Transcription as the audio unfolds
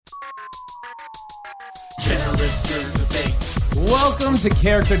Welcome to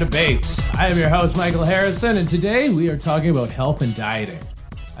Character Debates. I am your host, Michael Harrison, and today we are talking about health and dieting.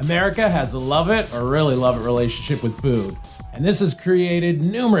 America has a love it or really love it relationship with food, and this has created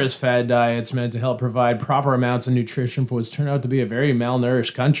numerous fad diets meant to help provide proper amounts of nutrition for what's turned out to be a very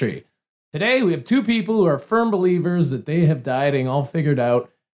malnourished country. Today we have two people who are firm believers that they have dieting all figured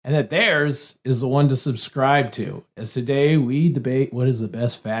out and that theirs is the one to subscribe to, as today we debate what is the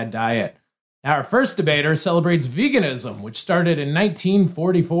best fad diet. Now, our first debater celebrates veganism, which started in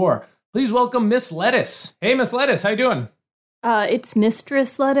 1944. Please welcome Miss Lettuce. Hey, Miss Lettuce, how you doing? It's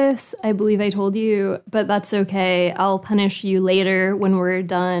Mistress Lettuce. I believe I told you, but that's okay. I'll punish you later when we're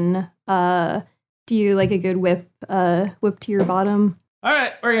done. Do you like a good whip to your bottom? All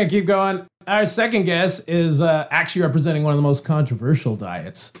right, we're going to keep going. Our second guest is actually representing one of the most controversial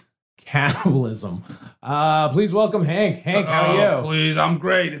diets, cannibalism. Please welcome Hank. Hank, how are you? Please, I'm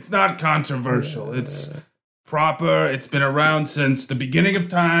great. It's not controversial. It's proper. It's been around since the beginning of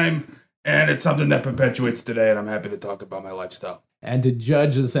time, and it's something that perpetuates today, and I'm happy to talk about my lifestyle. And to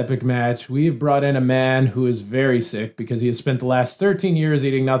judge this epic match, we've brought in a man who is very sick because he has spent the last 13 years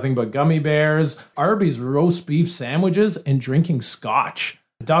eating nothing but gummy bears, Arby's roast beef sandwiches, and drinking scotch.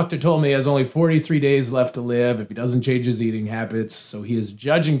 The doctor told me he has only 43 days left to live if he doesn't change his eating habits, so he is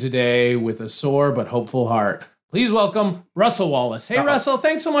judging today with a sore but hopeful heart. Please welcome Russell Wallace. Hey, Russell,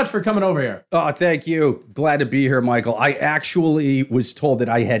 thanks so much for coming over here. Oh, thank you. Glad to be here, Michael. I actually was told that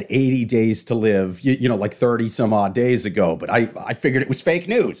I had 80 days to live, like 30 some odd days ago, but I figured it was fake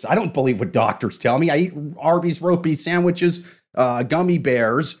news. I don't believe what doctors tell me. I eat Arby's roast beef sandwiches, gummy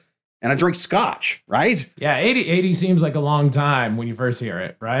bears, and I drink scotch, right? Yeah, 80 seems like a long time when you first hear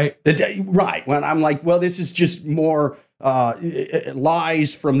it, right? Right. When I'm like, well, this is just more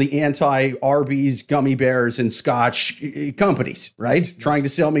lies from the anti-Arby's, gummy bears, and scotch companies, right? Yes. Trying to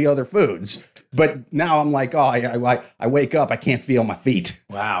sell me other foods. But now I'm like, I wake up, I can't feel my feet.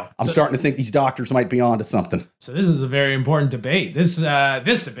 Wow. I'm starting to think these doctors might be onto something. So this is a very important debate. This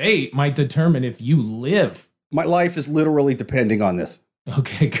debate might determine if you live. My life is literally depending on this.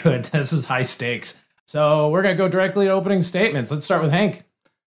 Okay, good. This is high stakes. So we're going to go directly to opening statements. Let's start with Hank.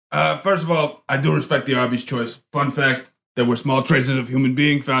 First of all, I do respect the Arby's choice. Fun fact, there were small traces of human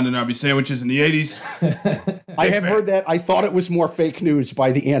being found in Arby's sandwiches in the 80s. I have heard that. I thought it was more fake news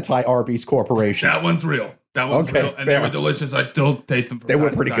by the anti-Arby's corporations. That one's real. Real. And they were delicious. I still taste them. They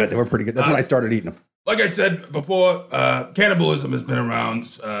were pretty good. That's when I started eating them. Like I said before, cannibalism has been around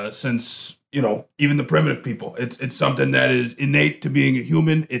since, even the primitive people. It's something that is innate to being a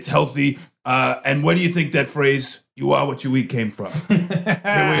human. It's healthy. And where do you think that phrase, "you are what you eat," came from? Here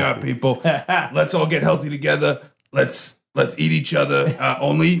we are, people. Let's all get healthy together. Let's eat each other,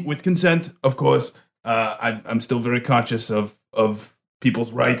 only with consent, of course. I'm still very conscious of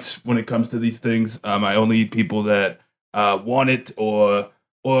people's rights when it comes to these things. I only eat people that want it or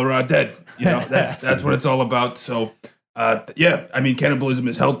are dead. That's what it's all about. So, cannibalism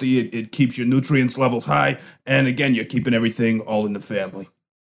is healthy. It keeps your nutrients levels high. And again, you're keeping everything all in the family.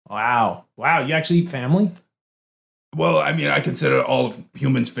 Wow. You actually eat family? Well, I consider all of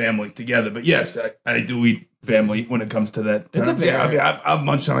humans family together. But yes, I do eat family when it comes to that. It's a very, I've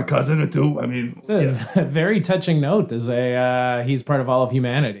munched on a cousin or two. It's a very touching note as he's part of all of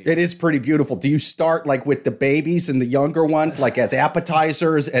humanity. It is pretty beautiful. Do you start like with the babies and the younger ones, like as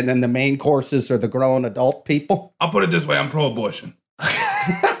appetizers, and then the main courses are the grown adult people? I'll put it this way: I'm pro-abortion.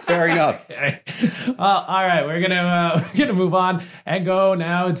 Fair enough. Okay. Well, all right, we're gonna move on and go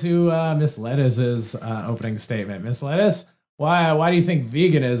now to Miss Lettuce's opening statement. Miss Lettuce, why do you think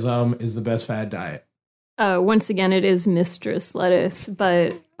veganism is the best fad diet? Once again, it is Mistress Lettuce,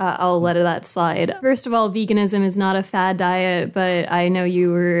 but I'll let that slide. First of all, veganism is not a fad diet, but I know you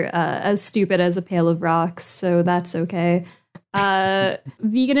were as stupid as a pail of rocks, so that's okay.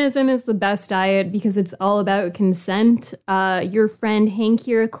 Veganism is the best diet because it's all about consent. Your friend Hank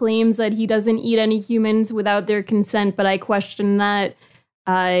here claims that he doesn't eat any humans without their consent, but I question that.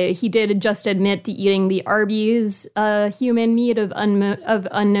 He did just admit to eating the Arby's human meat of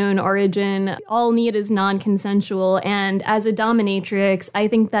unknown origin. All meat is non-consensual, and as a dominatrix, I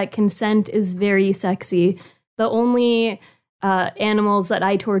think that consent is very sexy. The only animals that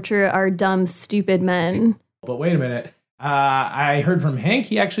I torture are dumb, stupid men. But wait a minute. I heard from Hank,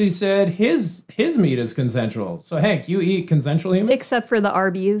 he actually said his meat is consensual. So Hank, you eat consensual humans? Except for the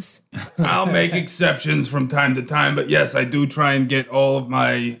Arby's. I'll make exceptions from time to time, but yes, I do try and get all of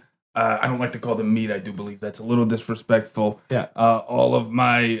my, I don't like to call them meat, I do believe that's a little disrespectful. Yeah. All of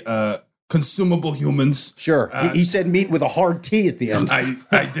my consumable humans. Sure. He said meat with a hard T at the end.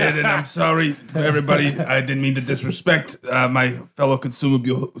 I did, and I'm sorry to everybody. I didn't mean to disrespect my fellow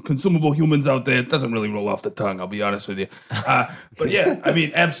consumable humans out there. It doesn't really roll off the tongue, I'll be honest with you. But yeah, I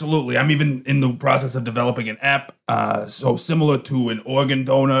mean, absolutely. I'm even in the process of developing an app. So similar to an organ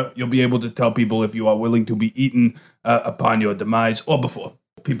donor, you'll be able to tell people if you are willing to be eaten upon your demise or before.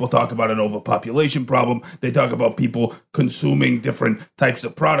 People talk about an overpopulation problem. They talk about people consuming different types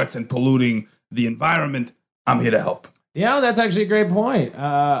of products and polluting the environment. I'm here to help. Yeah, that's actually a great point.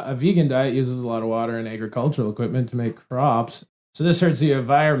 A vegan diet uses a lot of water and agricultural equipment to make crops. So this hurts the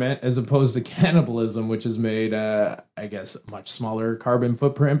environment as opposed to cannibalism, which has made, I guess, a much smaller carbon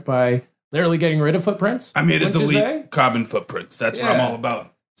footprint by literally getting rid of footprints. I'm here to delete carbon footprints. That's what I'm all about.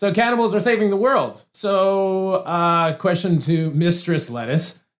 So cannibals are saving the world. So question to Mistress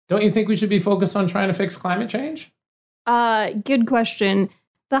Lettuce. Don't you think we should be focused on trying to fix climate change? Good question.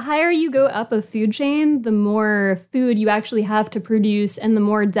 The higher you go up a food chain, the more food you actually have to produce and the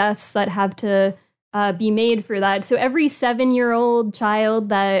more deaths that have to be made for that. So every 7-year-old child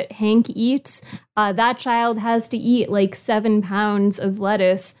that Hank eats, that child has to eat like 7 pounds of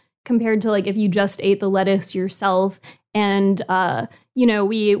lettuce compared to like if you just ate the lettuce yourself. And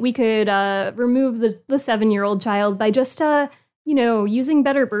we could remove the 7-year-old child by just, using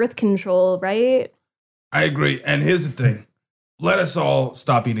better birth control, right? I agree. And here's the thing. Let us all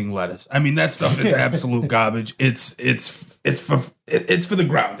stop eating lettuce. I mean, that stuff is absolute garbage. It's for the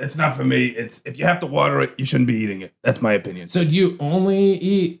ground. It's not for me. If you have to water it, you shouldn't be eating it. That's my opinion. So do you only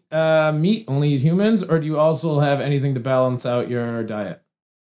eat meat, only eat humans, or do you also have anything to balance out your diet?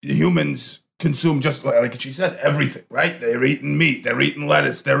 Humans consume, just like she said, everything, right? They're eating meat, they're eating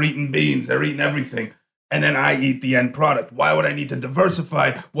lettuce, they're eating beans, they're eating everything. And then I eat the end product. Why would I need to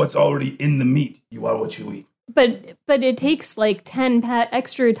diversify what's already in the meat? You are what you eat. But it takes like 10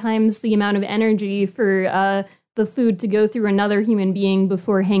 extra times the amount of energy for the food to go through another human being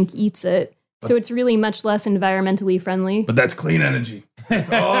before Hank eats it. So it's really much less environmentally friendly. But that's clean energy.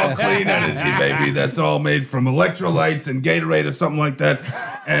 It's all clean energy, baby. That's all made from electrolytes and Gatorade or something like that.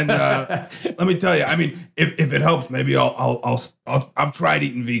 And let me tell you, I mean, if it helps, maybe I've tried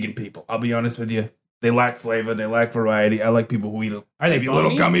eating vegan people. I'll be honest with you. They lack flavor. They lack variety. I like people who eat maybe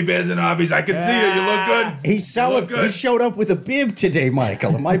little gummy bears and hobbies. I can see you. You look good. He showed up with a bib today,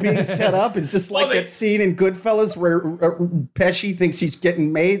 Michael. Am I being set up? Is this like that scene in Goodfellas where Pesci thinks he's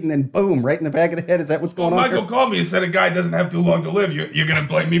getting made and then boom, right in the back of the head? Is that what's going on? Michael called me and said a guy doesn't have too long to live. You're going to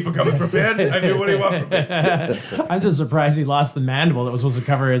blame me for coming prepared? I mean, what do you want from me? I'm just surprised he lost the mandible that was supposed to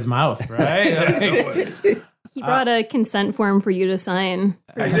cover his mouth, right? He brought a consent form for you to sign.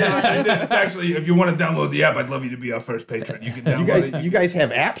 I did. It's actually, if you want to download the app, I'd love you to be our first patron. You can download it. You guys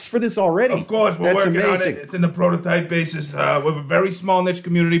have apps for this already? Of course, we're working on it. It's in the prototype basis. We're a very small niche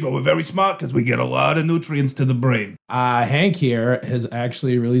community, but we're very smart because we get a lot of nutrients to the brain. Hank here has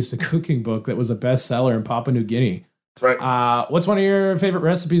actually released a cooking book that was a bestseller in Papua New Guinea. That's right. What's one of your favorite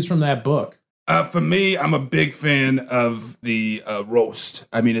recipes from that book? For me, I'm a big fan of the roast.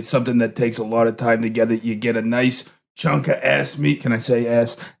 I mean, it's something that takes a lot of time to get it. You get a nice chunk of ass meat. Can I say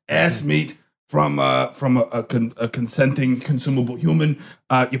ass? Ass meat from a consenting consumable human.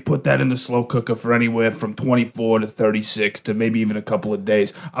 You put that in the slow cooker for anywhere from 24 to 36 to maybe even a couple of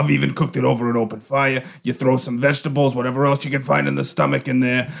days. I've even cooked it over an open fire. You throw some vegetables, whatever else you can find in the stomach in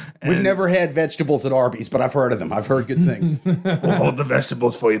there. We've never had vegetables at Arby's, but I've heard of them. I've heard good things. We'll hold the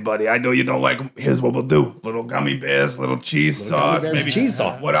vegetables for you, buddy. I know you don't like them. Here's what we'll do. Little gummy bears, little cheese sauce. Maybe cheese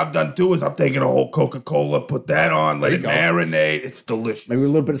sauce. What I've done too is I've taken a whole Coca-Cola, put that on, let it marinate. It's delicious. Maybe a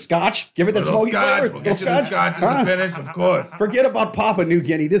little bit of scotch. Give it that smoky flavor. We'll get you the scotch at the finish, of course. Forget about Papua New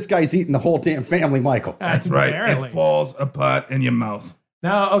Guinea. This guy's eating the whole damn family, Michael. That's right. Apparently. It falls apart in your mouth.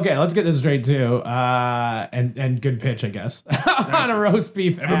 Now, okay, let's get this straight too. And good pitch, I guess. On a roast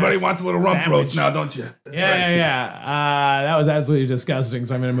beef. Everybody wants a little rump roast now, don't you? That's right. That was absolutely disgusting.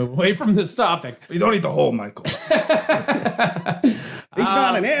 So I'm going to move away from this topic. You don't eat the whole, Michael. He's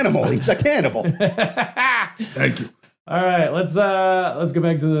not an animal. He's a cannibal. Thank you. All right, let's go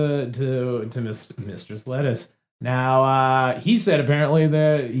back to Mistress Lettuce. Now, he said apparently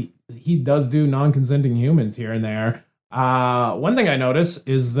that he does do non-consenting humans here and there. One thing I notice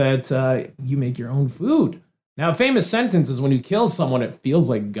is that you make your own food. Now, a famous sentence is when you kill someone, it feels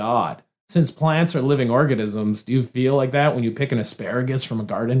like God. Since plants are living organisms, do you feel like that when you pick an asparagus from a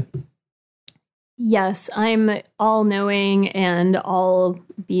garden? Yes, I'm all-knowing and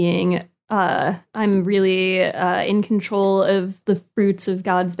all-being. I'm really in control of the fruits of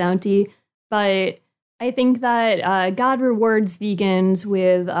God's bounty, but I think that God rewards vegans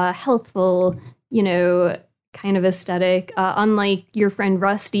with healthful, kind of aesthetic, unlike your friend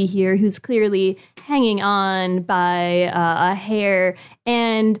Rusty here, who's clearly hanging on by a hair.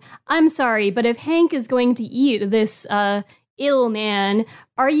 And I'm sorry, but if Hank is going to eat this ill man,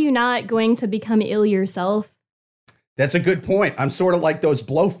 are you not going to become ill yourself? That's a good point. I'm sort of like those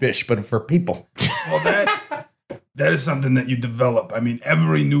blowfish, but for people. Well, that is something that you develop. I mean,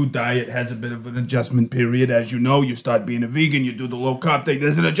 every new diet has a bit of an adjustment period. As you know, you start being a vegan, you do the low carb thing.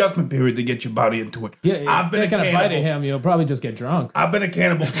 There's an adjustment period to get your body into it. Yeah, I've been taking a bite cannibal. of him, you'll probably just get drunk. I've been a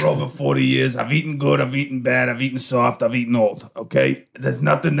cannibal for over 40 years. I've eaten good, I've eaten bad, I've eaten soft, I've eaten old, okay? There's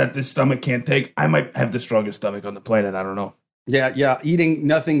nothing that this stomach can't take. I might have the strongest stomach on the planet, I don't know. Yeah, eating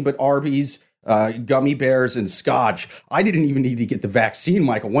nothing but Arby's, gummy bears, and scotch. I didn't even need to get the vaccine,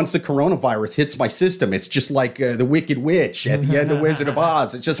 Michael. Once the coronavirus hits my system, it's just like the Wicked Witch at the end of Wizard of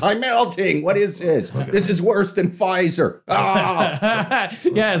Oz. It's just, I'm melting. What is this? This is worse than Pfizer. Ah!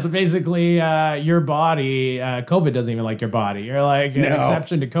 Yeah, so basically your body, COVID doesn't even like your body. You're like an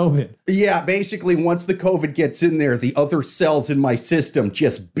exception to COVID. Yeah, basically, once the COVID gets in there, the other cells in my system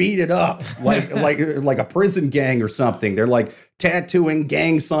just beat it up like a prison gang or something. They're like tattooing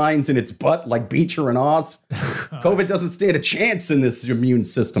gang signs in its butt like Beecher and Oz. COVID doesn't stand a chance in this immune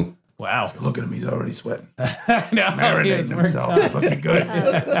system. Wow. Look at him, he's already sweating. No, Marinating himself. It's looking good.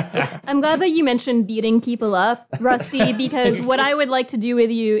 I'm glad that you mentioned beating people up, Rusty, because what I would like to do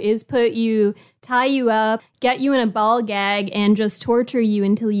with you is tie you up, get you in a ball gag, and just torture you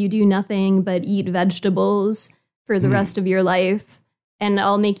until you do nothing but eat vegetables for the rest of your life. And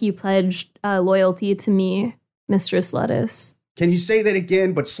I'll make you pledge loyalty to me, Mistress Lettuce. Can you say that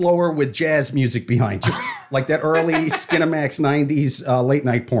again, but slower with jazz music behind you? Like that early Skinamax 90s late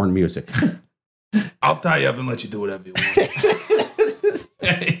night porn music. I'll tie you up and let you do whatever you want.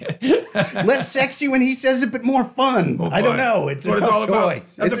 Less sexy when he says it, but more fun. More I don't fun. know. It's That's a what tough it's all about.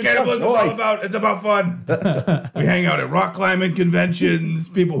 choice. That's It's what a tough cannibalism is all choice. about. It's about fun. We hang out at rock climbing conventions,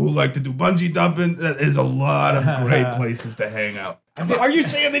 people who like to do bungee jumping. There's a lot of great places to hang out. Are you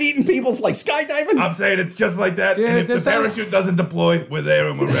saying that eating people's like skydiving? I'm saying it's just like that. Dude, and if the this sounds- parachute doesn't deploy, we're there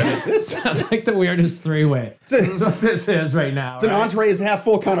and we're ready. Sounds like the weirdest three-way. That's what this is right now. It's an entree is half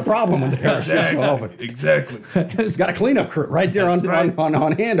full kind of problem when the parachute's not open. Exactly. It's got a cleanup crew right there on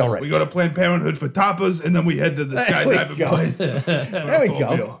hand already. We go to Planned Parenthood for tapas, and then we head to the There we skydiving go. place. There we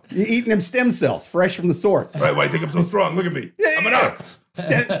go. You're eating them stem cells fresh from the source. Right, why do you think I'm so strong? Look at me. I'm an ox.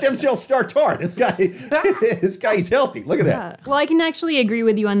 Stem cells start tart. This guy's healthy. Look at that. Well, I can actually agree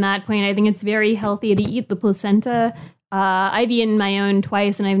with you on that point. I think it's very healthy to eat the placenta. I've eaten my own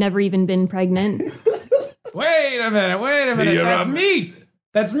twice, and I've never even been pregnant. Wait a minute. you're That's up. meat.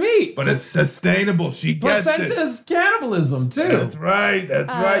 That's meat. But it's sustainable. She gets it. Placenta's cannibalism, too. That's right.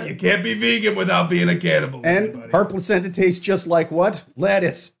 That's right. You can't be vegan without being a cannibal. And everybody. her placenta tastes just like what?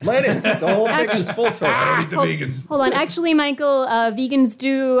 Lettuce. The whole thing is full circle. I don't eat the vegans. Hold on. Actually, Michael, vegans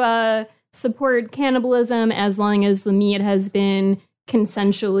do support cannibalism as long as the meat has been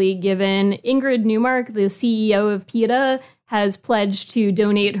consensually given. Ingrid Newmark, the CEO of PETA, has pledged to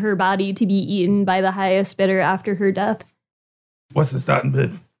donate her body to be eaten by the highest bidder after her death. What's the starting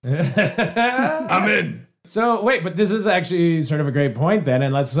bid? I'm in. So wait, but this is actually sort of a great point then,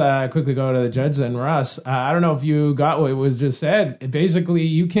 and let's quickly go to the judge then, Russ. I don't know if you got what was just said. Basically,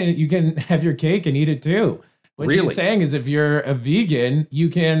 you can have your cake and eat it too. What Really? she's saying is if you're a vegan, you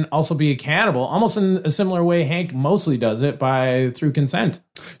can also be a cannibal, almost in a similar way Hank mostly does it through consent.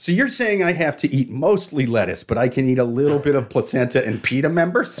 So you're saying I have to eat mostly lettuce, but I can eat a little bit of placenta and PETA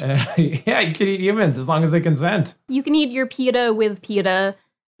members? Yeah, you can eat humans as long as they consent. You can eat your PETA with PETA,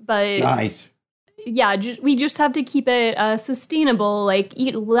 but Nice. yeah, we just have to keep it sustainable, like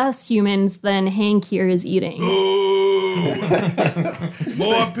eat less humans than Hank here is eating. Ooh.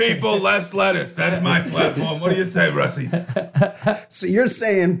 More people, less lettuce. That's my platform. What do you say, Russie? So you're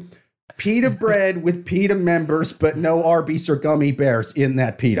saying PETA bread with PETA members, but no Arby's or gummy bears in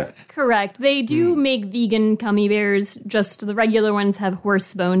that PETA. Correct. They do make vegan gummy bears, just the regular ones have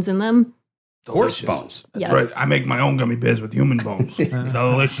horse bones in them. Horse bones. That's Yes. right. I make my own gummy bears with human bones.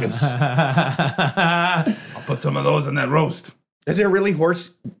 Delicious. I'll put some of those in that roast. Is there really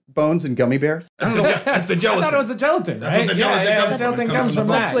horse bones and gummy bears? That's the I gelatin. thought it was a gelatin, That's right? what the gelatin yeah, comes the gelatin from. comes from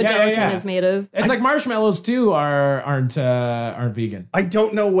that. That's what gelatin is made of. It's like marshmallows too aren't vegan. I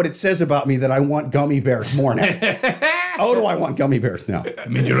don't know what it says about me that I want gummy bears more now. Oh, do I want gummy bears now? I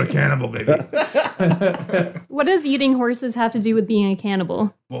mean, you're a cannibal, baby. What does eating horses have to do with being a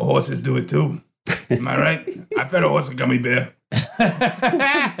cannibal? Well, horses do it too. Am I right? I fed a horse a gummy bear.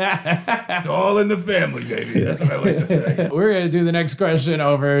 It's all in the family, baby. That's what I like to say. We're going to do the next question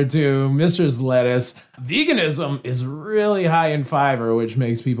over to Mistress Lettuce. Veganism is really high in fiber, which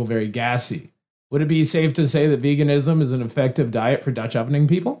makes people very gassy. Would it be safe to say that veganism is an effective diet for Dutch ovening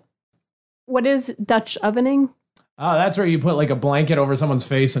people? What is Dutch ovening? Oh, that's where you put like a blanket over someone's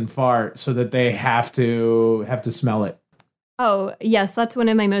face and fart so that they have to smell it. Oh, yes, that's one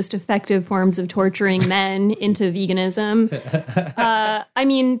of my most effective forms of torturing men into veganism. I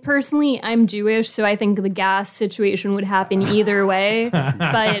mean, personally, I'm Jewish, so I think the gas situation would happen either way.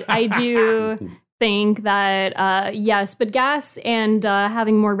 But I do think that, yes, but gas and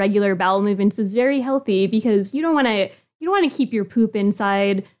having more regular bowel movements is very healthy because you don't want to keep your poop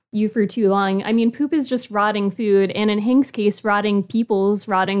inside you for too long. I mean, poop is just rotting food, and in Hank's case, rotting people's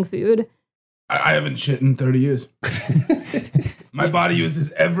rotting food. I haven't shit in 30 years. My body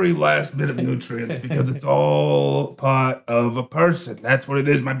uses every last bit of nutrients because it's all part of a person. That's what it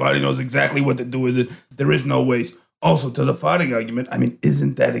is. My body knows exactly what to do with it. There is no waste. Also, to the farting argument, I mean,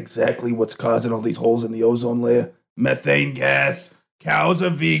 isn't that exactly what's causing all these holes in the ozone layer? Methane gas. Cows are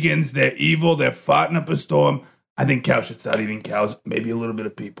vegans. They're evil. They're farting up a storm. I think cows should start eating cows, maybe a little bit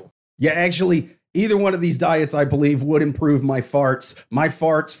of people. Yeah, actually, either one of these diets, I believe, would improve my farts. My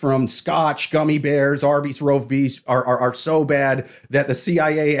farts from Scotch, gummy bears, Arby's roast beef are so bad that the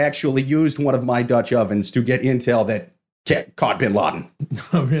CIA actually used one of my Dutch ovens to get intel that caught bin Laden.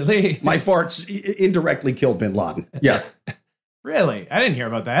 Oh, really? My farts indirectly killed bin Laden. Yeah. Really? I didn't hear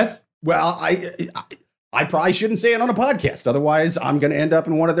about that. Well, I probably shouldn't say it on a podcast. Otherwise, I'm going to end up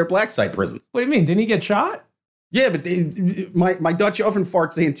in one of their black site prisons. What do you mean? Didn't he get shot? Yeah, but my Dutch oven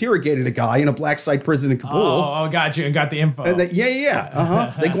farts, they interrogated a guy in a black site prison in Kabul. Oh, got you. And got the info. And They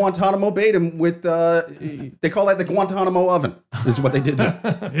Guantanamo Bayed him with, they call that the Guantanamo oven, is what they did to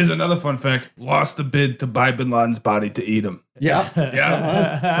him. Here's another fun fact. Lost the bid to buy bin Laden's body to eat him. Yeah.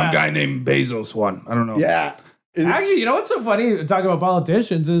 Yeah. Some guy named Bezos won. I don't know. Yeah. Actually, you know what's so funny talking about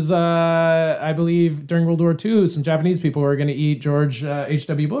politicians is I believe during World War II, some Japanese people were going to eat George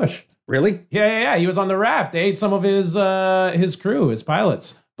H.W. Bush. Really? Yeah. He was on the raft. They ate some of his crew, his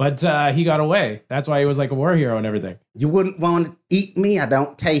pilots. But he got away. That's why he was like a war hero and everything. You wouldn't want to eat me? I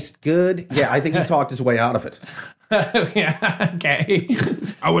don't taste good. Yeah, I think he talked his way out of it. Yeah, okay.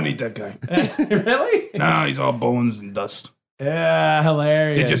 I wouldn't eat that guy. Really? No, he's all bones and dust. Yeah,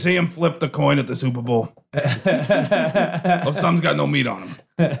 hilarious. Did you see him flip the coin at the Super Bowl? Those thumbs got no meat on them.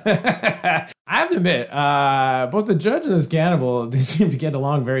 I have to admit, both the judge and this cannibal, they seem to get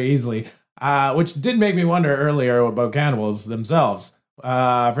along very easily, which did make me wonder earlier about cannibals themselves.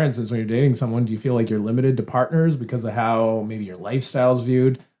 For instance, when you're dating someone, do you feel like you're limited to partners because of how maybe your lifestyle's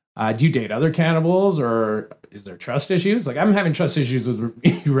viewed? Do you date other cannibals, or is there trust issues? Like, I'm having trust issues with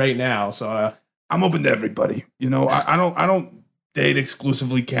you right now, so... I'm open to everybody. You know, I don't date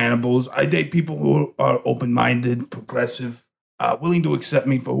exclusively cannibals. I date people who are open-minded, progressive, willing to accept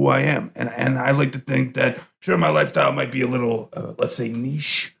me for who I am. And I like to think that, sure, my lifestyle might be a little, let's say,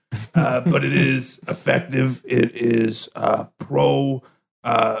 niche, but it is effective. It is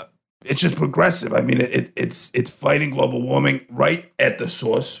it's just progressive. I mean, it's fighting global warming right at the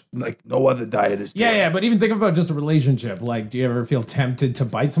source, like no other diet is doing. Yeah, but even think about just a relationship. Like, do you ever feel tempted to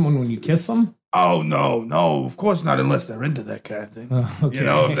bite someone when you kiss them? Oh, no, of course not, unless they're into that kind of thing. Okay, you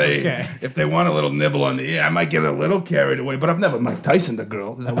know, if they want a little nibble on the ear, I might get a little carried away, but I've never Mike Tysoned a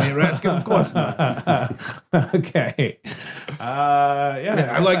girl. Is that what you're asking? Of course not. Okay.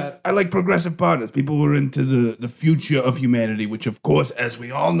 I like progressive partners, people who are into the future of humanity, which, of course, as we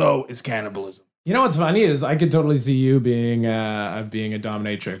all know, is cannibalism. You know what's funny is I could totally see you being a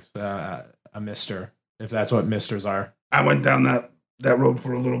dominatrix, a mister, if that's what misters are. I went down that road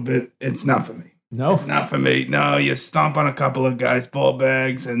for a little bit. It's not for me. No? Not for me. No, you stomp on a couple of guys' ball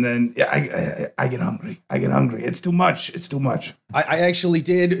bags, and then I get hungry. It's too much. I actually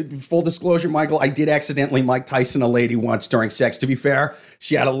did, full disclosure, Michael, I did accidentally Mike Tyson a lady once during sex. To be fair,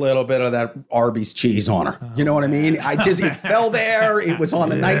 she had a little bit of that Arby's cheese on her. You know what I mean? It fell there. It was on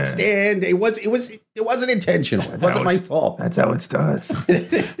the nightstand. It wasn't intentional. It wasn't my fault. That's how it starts.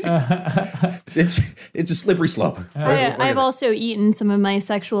 It's a slippery slope. I've also eaten some of my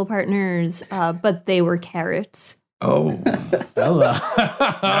sexual partners, but they were carrots. Oh, Hello.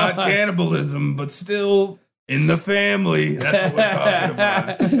 not cannibalism, but still in the family. That's what we're talking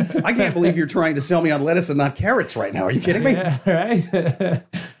about. I can't believe you're trying to sell me on lettuce and not carrots right now. Are you kidding me? Yeah, right?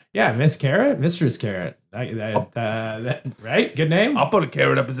 Yeah, Mistress Carrot. Right? Good name? I'll put a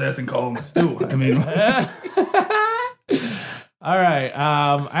carrot up his ass and call him a stew. I mean, all right.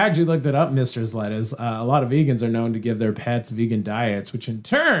 I actually looked it up, Mistress Lettuce. A lot of vegans are known to give their pets vegan diets, which in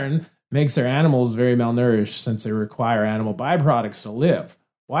turn makes their animals very malnourished since they require animal byproducts to live.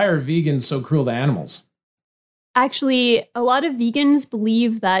 Why are vegans so cruel to animals? Actually, a lot of vegans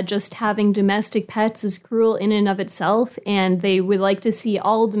believe that just having domestic pets is cruel in and of itself, and they would like to see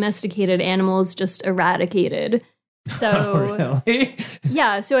all domesticated animals just eradicated. So, Oh, really?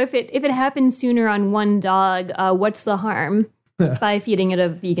 yeah. So if it happens sooner on one dog, what's the harm by feeding it a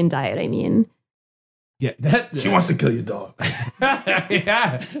vegan diet? I mean, Yeah, She wants to kill your dog.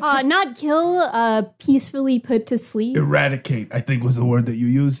 yeah. not kill, peacefully put to sleep. Eradicate, I think was the word that you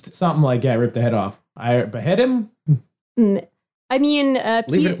used. Something like, yeah, rip the head off. I behead him? I mean,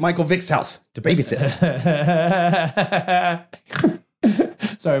 Leave it at Michael Vick's house to babysit.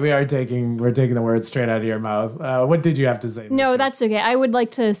 Sorry, we're taking the words straight out of your mouth. What did you have to say? No, Mistress? that's okay. I would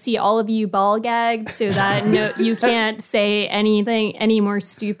like to see all of you ball gagged so that you can't say any more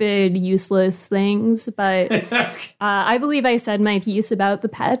stupid, useless things. But I believe I said my piece about the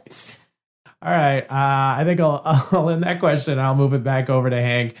pets. All right. I think I'll end that question. I'll move it back over to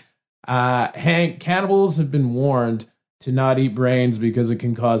Hank. Hank, cannibals have been warned to not eat brains because it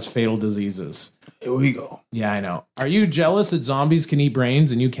can cause fatal diseases. Here we go. Yeah, I know. Are you jealous that zombies can eat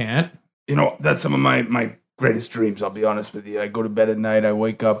brains and you can't? You know, that's some of my greatest dreams, I'll be honest with you. I go to bed at night, I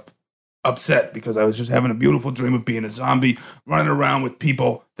wake up upset because I was just having a beautiful dream of being a zombie, running around with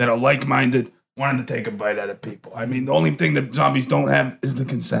people that are like-minded, wanting to take a bite out of people. I mean, the only thing that zombies don't have is the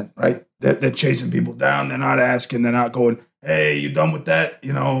consent, right? They're chasing people down. They're not asking. They're not going, hey, you done with that?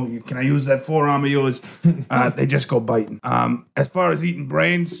 You know, can I use that forearm of yours? They just go biting. As far as eating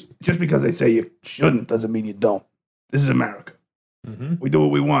brains, just because they say you shouldn't doesn't mean you don't. This is America. Mm-hmm. We do what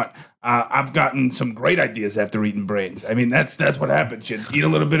we want. I've gotten some great ideas after eating brains. I mean, that's what happens. You eat a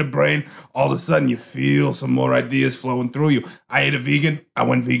little bit of brain, all of a sudden you feel some more ideas flowing through you. I ate a vegan. I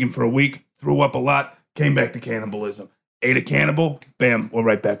went vegan for a week, threw up a lot, came back to cannibalism. Ate a cannibal, bam, we're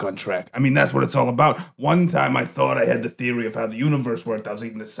right back on track. I mean, that's what it's all about. One time I thought I had the theory of how the universe worked. I was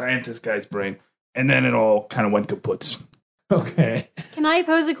eating the scientist guy's brain, and then it all kind of went kaputs. Okay. Can I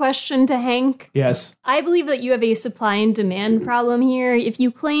pose a question to Hank? Yes. I believe that you have a supply and demand problem here. If you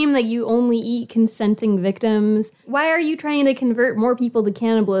claim that you only eat consenting victims, why are you trying to convert more people to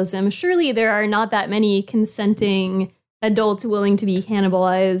cannibalism? Surely there are not that many consenting adults willing to be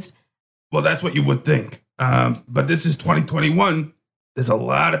cannibalized. Well, that's what you would think. But this is 2021. There's a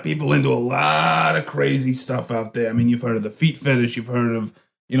lot of people into a lot of crazy stuff out there. I mean, you've heard of the feet fetish. You've heard of,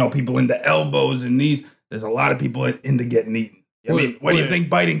 people into elbows and knees. There's a lot of people into getting eaten. I mean, where do you think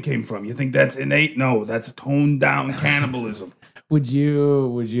biting came from? You think that's innate? No, that's toned down cannibalism. Would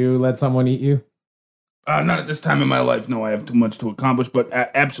you let someone eat you? Not at this time in my life. No, I have too much to accomplish. But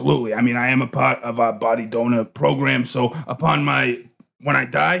absolutely. I mean, I am a part of our body donor program. So when I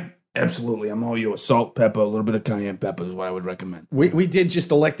die, absolutely, I'm all you. A salt, pepper, a little bit of cayenne pepper is what I would recommend. We did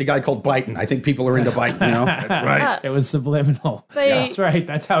just elect a guy called Biden. I think people are into Biden, That's right. It was subliminal. But- Yeah, that's right.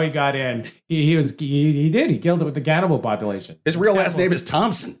 That's how he got in. He killed it with the cannibal population. His real last name is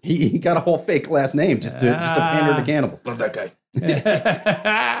Thompson. He got a whole fake last name just to pander to cannibals. Love that guy.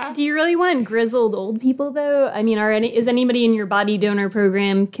 Do you really want grizzled old people, though? I mean, is anybody in your body donor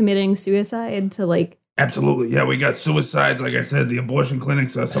program committing suicide to, Absolutely. Yeah, we got suicides. Like I said, the abortion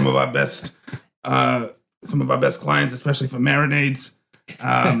clinics are some of our best clients, especially for marinades.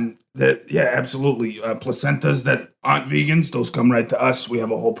 Absolutely. Placentas that aren't vegans, those come right to us. We have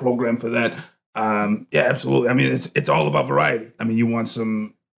a whole program for that. Absolutely. I mean, it's all about variety. I mean, you want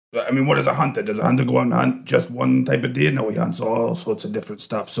what is a hunter? Does a hunter go out and hunt just one type of deer? No, he hunts all sorts of different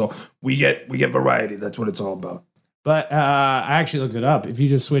stuff. So we get variety. That's what it's all about. But I actually looked it up. If you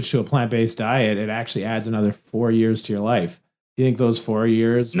just switch to a plant-based diet, it actually adds another 4 years to your life. You think those 4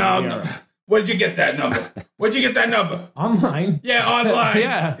 years? No. Where did you get that number? Online. Yeah, online.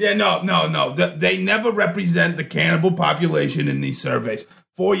 Yeah. Yeah, no. They never represent the cannibal population in these surveys.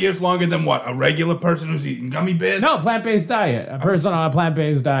 4 years longer than what? A regular person who's eating gummy bears? No, plant-based diet. A person on a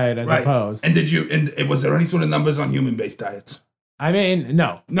plant-based diet, as opposed. And was there any sort of numbers on human-based diets? I mean,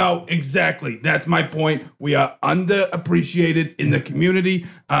 no. No, exactly. That's my point. We are underappreciated in the community.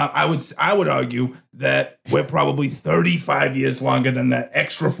 I would argue that we're probably 35 years longer than that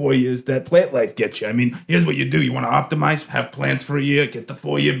extra 4 years that plant life gets you. I mean, here's what you do. You want to optimize, have plants for a year, get the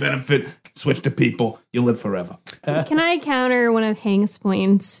 4-year benefit, switch to people. You live forever. Can I counter one of Hank's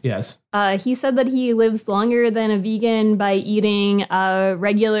points? Yes. He said that he lives longer than a vegan by eating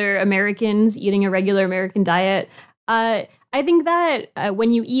regular Americans, eating a regular American diet. I think that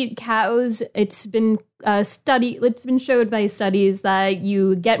when you eat cows, it's been showed by studies that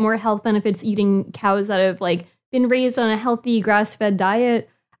you get more health benefits eating cows that have been raised on a healthy grass-fed diet.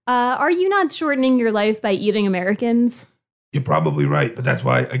 Are you not shortening your life by eating Americans? You're probably right, but that's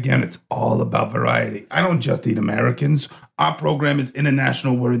why, again, it's all about variety. I don't just eat Americans. Our program is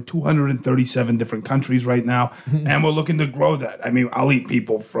international. We're in 237 different countries right now, and we're looking to grow that. I mean, I'll eat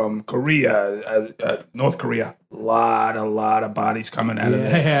people from Korea, North Korea. A lot of bodies coming out of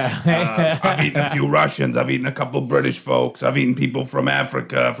there. I've eaten a few Russians. I've eaten a couple British folks. I've eaten people from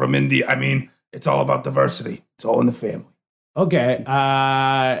Africa, from India. I mean, it's all about diversity. It's all in the family. Okay.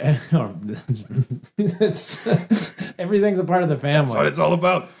 It's everything's a part of the family. That's what it's all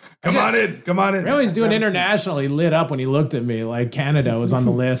about. Come on in. He's doing international. He lit up when he looked at me like Canada was on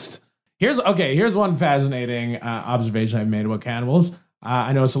the list. Here's one fascinating observation I've made about cannibals.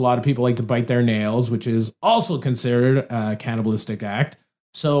 I notice a lot of people like to bite their nails, which is also considered a cannibalistic act.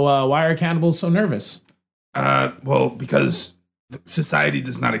 So why are cannibals so nervous? Well, because society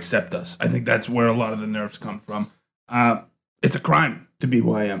does not accept us. I think that's where a lot of the nerves come from. It's a crime to be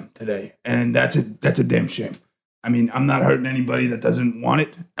who I am today, and that's a damn shame. I mean, I'm not hurting anybody that doesn't want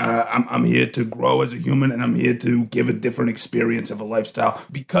it. I'm here to grow as a human, and I'm here to give a different experience of a lifestyle.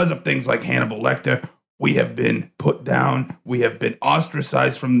 Because of things like Hannibal Lecter, we have been put down. We have been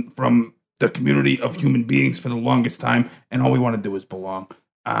ostracized from the community of human beings for the longest time, and all we want to do is belong.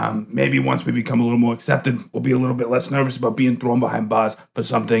 Maybe once we become a little more accepted, we'll be a little bit less nervous about being thrown behind bars for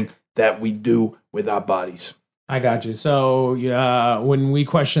something that we do with our bodies. I got you. So when we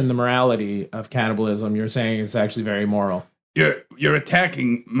question the morality of cannibalism, you're saying it's actually very moral. You're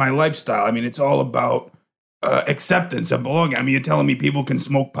attacking my lifestyle. I mean, it's all about acceptance and belonging. I mean, you're telling me people can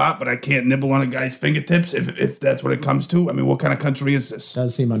smoke pot, but I can't nibble on a guy's fingertips if that's what it comes to? I mean, what kind of country is this?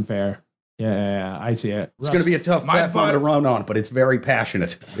 Does seem unfair. Yeah, I see it. It's going to be a tough platform to run on, but it's very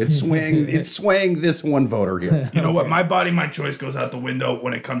passionate. It's swaying this one voter here. You know what? My body, my choice goes out the window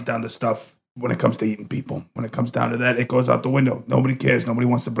when it comes down to stuff. When it comes to eating people, when it comes down to that, it goes out the window. Nobody cares. Nobody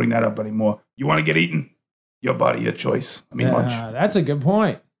wants to bring that up anymore. You want to get eaten? Your body, your choice. I mean, lunch. That's a good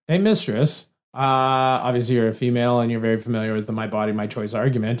point. Hey, Mistress. Obviously, you're a female and you're very familiar with the my body, my choice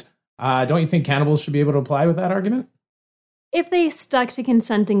argument. Don't you think cannibals should be able to apply with that argument? If they stuck to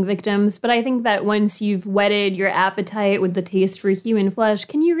consenting victims, but I think that once you've whetted your appetite with the taste for human flesh,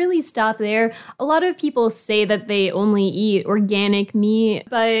 can you really stop there? A lot of people say that they only eat organic meat,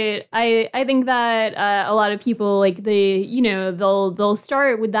 but I think that a lot of people they'll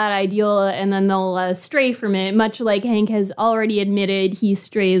start with that ideal and then they'll stray from it, much like Hank has already admitted he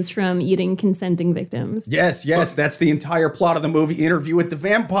strays from eating consenting victims. Yes, that's the entire plot of the movie Interview with the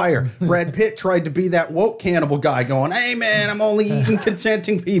Vampire. Brad Pitt tried to be that woke cannibal guy going, hey man, I'm only eating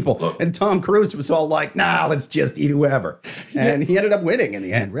consenting people. And Tom Cruise was all like, nah, let's just eat whoever. And he ended up winning in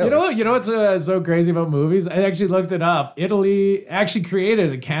the end, really. You know what's so crazy about movies? I actually looked it up. Italy actually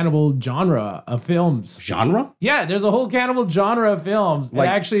created a cannibal genre of films. Genre? Yeah, there's a whole cannibal genre of films. Like,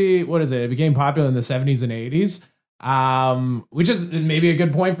 actually, what is it? It became popular in the 70s and 80s. Which is maybe a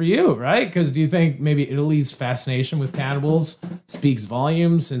good point for you, right? Because do you think maybe Italy's fascination with cannibals speaks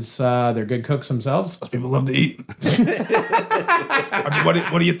volumes since they're good cooks themselves? Most people love to eat. I mean,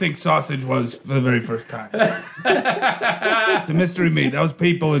 what do you think sausage was for the very first time? It's a mystery meat. That was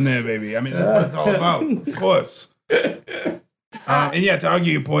people in there, baby. I mean, that's what it's all about, of course. And yeah, to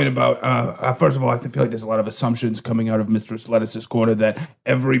argue your point about, first of all, I feel like there's a lot of assumptions coming out of Mistress Lettuce's corner that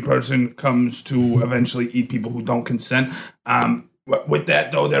every person comes to eventually eat people who don't consent. With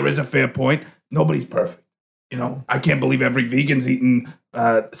that, though, there is a fair point. Nobody's perfect. You know, I can't believe every vegan's eating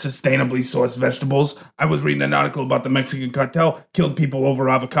sustainably sourced vegetables. I was reading an article about the Mexican cartel killed people over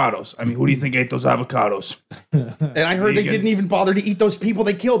avocados. I mean, who do you think ate those avocados? And I heard they didn't even bother to eat those people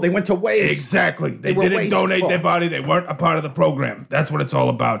they killed. They went to waste. Exactly. They didn't donate their body. They weren't a part of the program. That's what it's all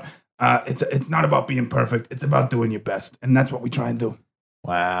about. It's not about being perfect. It's about doing your best. And that's what we try and do.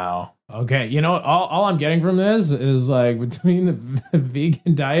 Wow. Okay. You know, all I'm getting from this is like between the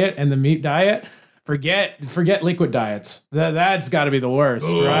vegan diet and the meat diet, Forget liquid diets. That's got to be the worst,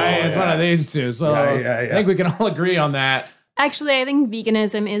 right? It's one of these two. So I think we can all agree on that. Actually, I think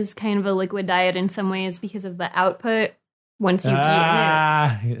veganism is kind of a liquid diet in some ways because of the output once you've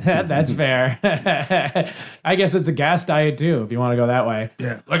eaten it. That's fair. I guess it's a gas diet too, if you want to go that way.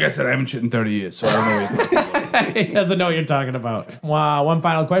 Yeah. Like I said, I haven't shit in 30 years, so I don't know what you're talking about. He doesn't know what you're talking about. Wow. One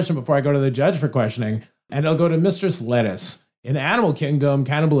final question before I go to the judge for questioning, and it'll go to Mistress Lettuce. In the animal kingdom,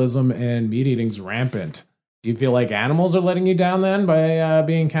 cannibalism and meat eating is rampant. Do you feel like animals are letting you down then by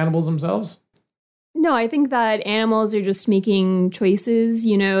being cannibals themselves? No, I think that animals are just making choices.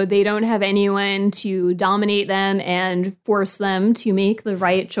 You know, they don't have anyone to dominate them and force them to make the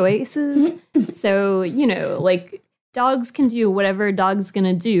right choices. So, you know, like dogs can do whatever a dog's going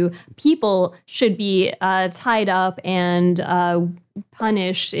to do. People should be tied up and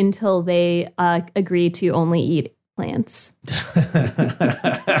punished until they agree to only eat plants.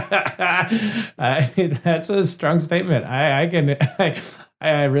 That's a strong statement.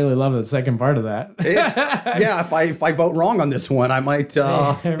 I really love the second part of that. If I vote wrong on this one, I might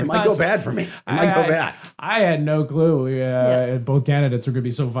it might go bad for me. It might go bad. I had no clue both candidates were going to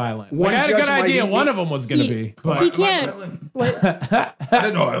be so violent. I had a good idea one of them was going to be. But He can't. What? I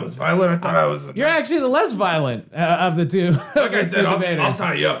didn't know I was violent. I thought I was. You're actually the less violent of the two. Like I said, I'll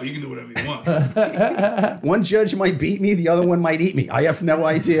tie you up. You can do whatever you want. One judge might beat me, the other one might eat me. I have no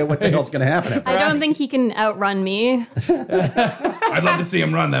idea what the hell's going to happen. I don't think he can outrun me. I'd love to see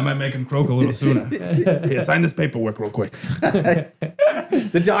him run. That might make him croak a little sooner. Yeah, sign this paperwork real quick.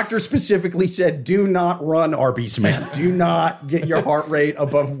 The doctor specifically said, do not run, Arby's man. Do not get your heart rate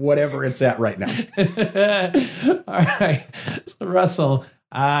above whatever it's at right now. All right. So, Russell,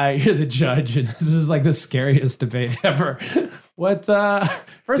 you're the judge, and this is like the scariest debate ever. What,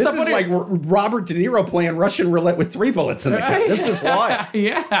 first This up, is like Robert De Niro playing Russian roulette with 3 bullets in the gun. This is why.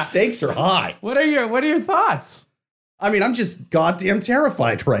 Yeah. Stakes are high. What are your thoughts? I mean, I'm just goddamn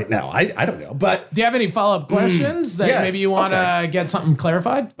terrified right now. I don't know, but Do you have any follow-up questions that yes, maybe you want to okay. get something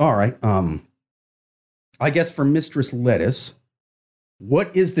clarified? all right. I guess for Mistress Lettuce,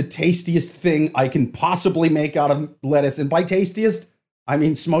 what is the tastiest thing I can possibly make out of lettuce? And by tastiest, I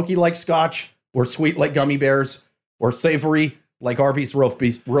mean smoky like scotch, or sweet like gummy bears, or savory like Arby's roast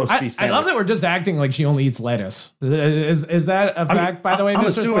beef sandwich. I love that we're just acting like she only eats lettuce. Is that a fact, by the way, I'm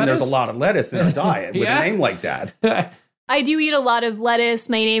Mistress assuming Lettuce? there's a lot of lettuce in her diet with Yeah. a name like that. I do eat a lot of lettuce.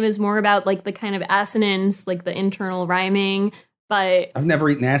 My name is more about like the kind of assonance, like the internal rhyming. But I've never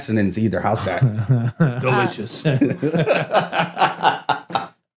eaten assonance either. How's that? Delicious.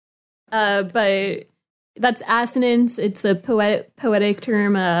 but that's assonance. It's a poetic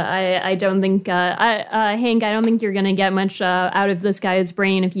term. I don't think Hank, I don't think you're gonna get much out of this guy's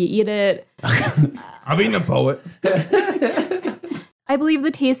brain if you eat it. I've eaten a poet. I believe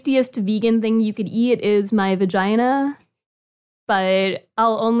the tastiest vegan thing you could eat is my vagina, but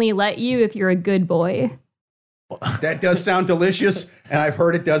I'll only let you if you're a good boy. That does sound delicious, and I've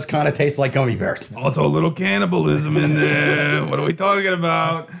heard it does kind of taste like gummy bears. Also a little cannibalism in there. What are we talking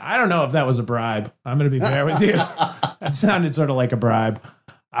about? I don't know if that was a bribe. I'm going to be fair with you. That sounded sort of like a bribe.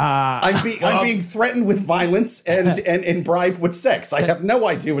 I'm being threatened with violence and bribed with sex. I have no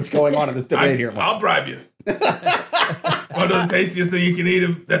idea what's going on in this debate here. I'll bribe you. One of the tastiest thing you can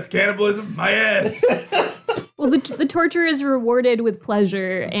eat that's cannibalism? My ass. Well, the torture is rewarded with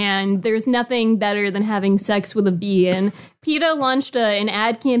pleasure, and there's nothing better than having sex with a vegan. PETA launched an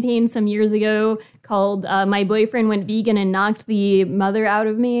ad campaign some years ago called My Boyfriend Went Vegan and Knocked the Mother Out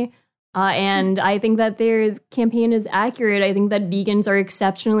of Me. And I think that their campaign is accurate. I think that vegans are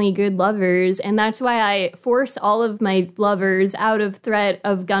exceptionally good lovers, and that's why I force all of my lovers out of threat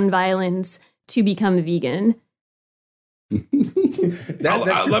of gun violence to become vegan.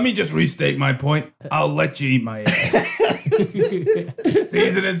 Let me just restate my point. I'll let you eat my ass.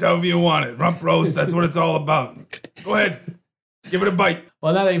 Season it however you want it. Rump roast, that's what it's all about. Go ahead. Give it a bite.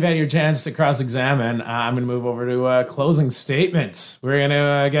 Well, now that you've had your chance to cross-examine, I'm going to move over to closing statements. We're going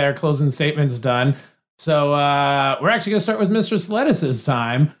to get our closing statements done. So we're actually going to start with Mistress Lettuce this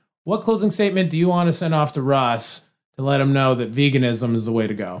time. What closing statement do you want to send off to Russ to let him know that veganism is the way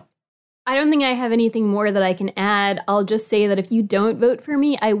to go? I don't think I have anything more that I can add. I'll just say that if you don't vote for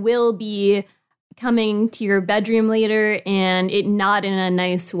me, I will be coming to your bedroom later, and it not in a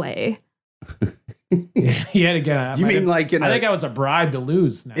nice way. Yet again, You mean like in I think that was a bribe to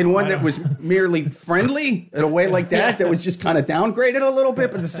lose. Now. in one that was merely friendly in a way like that was just kind of downgraded a little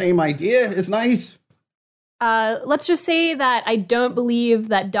bit, but the same idea is nice? Let's just say that I don't believe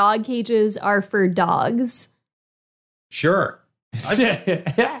that dog cages are for dogs. Sure.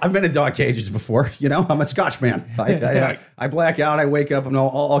 I've been in dog cages before. You know, I'm a Scotch man. I black out. I wake up in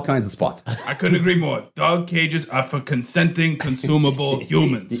all kinds of spots. I couldn't agree more. Dog cages are for consenting, consumable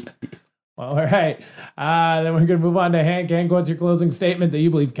humans. Well, all right. Then we're going to move on to Hank. Hank, what's your closing statement that you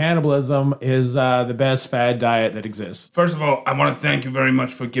believe cannibalism is the best fad diet that exists? First of all, I want to thank you very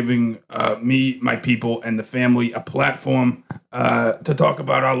much for giving me, my people, and the family a platform to talk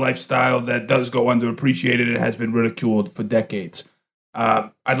about our lifestyle that does go underappreciated and has been ridiculed for decades.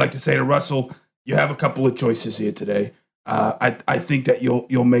 I'd like to say to Russell, you have a couple of choices here today. I think that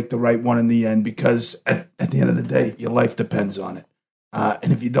you'll make the right one in the end because at the end of the day, your life depends on it.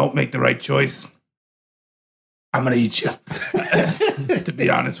 And if you don't make the right choice, I'm going to eat you, to be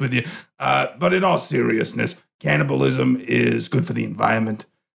honest with you. But in all seriousness, cannibalism is good for the environment.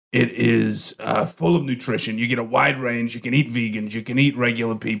 It is full of nutrition. You get a wide range. You can eat vegans. You can eat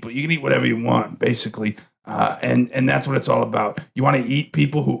regular people. You can eat whatever you want, basically. And that's what it's all about. You want to eat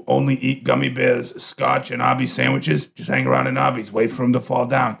people who only eat gummy bears, scotch, and Arby's sandwiches? Just hang around in Arby's. Wait for them to fall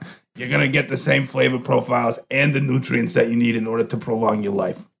down. You're going to get the same flavor profiles and the nutrients that you need in order to prolong your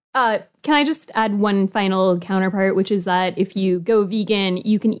life. Can I just add one final counterpart, which is that if you go vegan,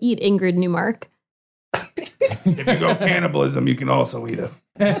 you can eat Ingrid Newmark. If you go cannibalism, you can also eat her.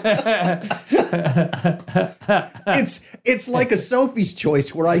 It's like a Sophie's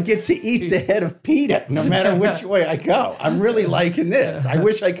Choice where I get to eat the head of PETA no matter which way I go. I'm really liking this. I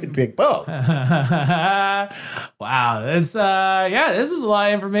wish I could pick both. Wow, this is a lot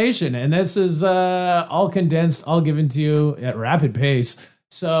of information, and this is all condensed, all given to you at rapid pace.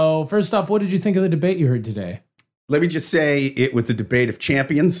 So first off, what did you think of the debate you heard today? Let me just say it was a debate of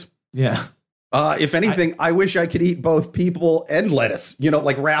champions. Yeah. If anything, I wish I could eat both people and lettuce,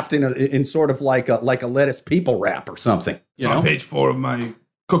 like wrapped in sort of like a lettuce people wrap or something. It's on page 4 of my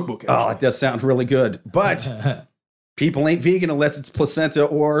cookbook. Actually. Oh, it does sound really good. But people ain't vegan unless it's placenta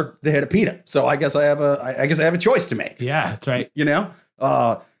or the head of PETA. So I guess I have a choice to make. Yeah, that's right.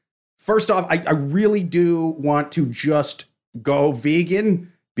 First off, I really do want to just go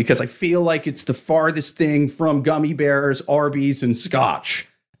vegan because I feel like it's the farthest thing from gummy bears, Arby's, and scotch.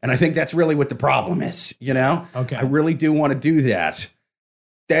 And I think that's really what the problem is, Okay. I really do want to do that.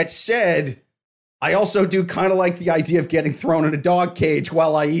 That said, I also do kind of like the idea of getting thrown in a dog cage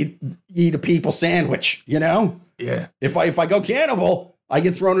while I eat a people sandwich, Yeah. If I go cannibal, I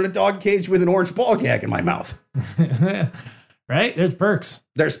get thrown in a dog cage with an orange ball gag in my mouth. Right? There's perks.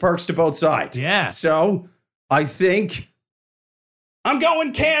 There's perks to both sides. Yeah. So I think I'm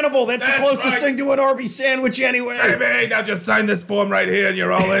going cannibal. That's the closest thing to an Arby's sandwich anyway. Hey, now just sign this form right here and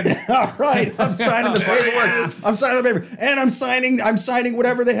you're all in. All right. I'm signing the paperwork. I'm signing the paper. And I'm signing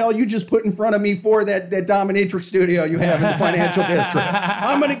whatever the hell you just put in front of me for that Dominatrix studio you have in the financial district.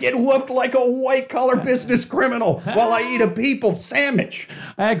 I'm going to get whooped like a white-collar business criminal while I eat a people sandwich.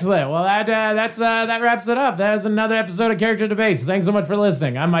 Excellent. Well, that wraps it up. That was another episode of Character Debates. Thanks so much for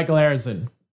listening. I'm Michael Harrison.